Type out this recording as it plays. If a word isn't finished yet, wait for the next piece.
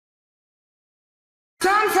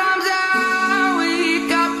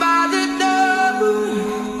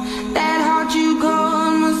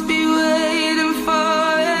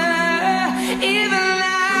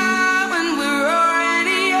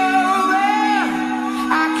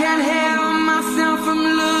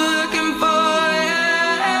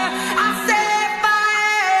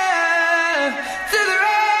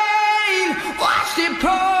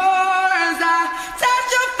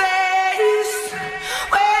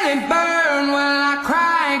me burn while I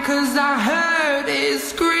cry, 'cause I heard it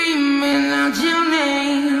screaming out your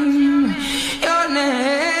name, your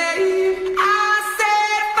name. I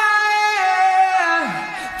set fire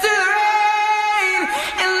to the rain,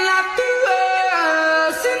 and I threw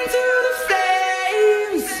us into the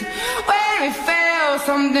flames. When we fell,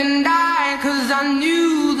 something died, 'cause I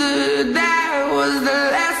knew that that was the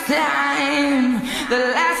last time, the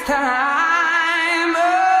last time.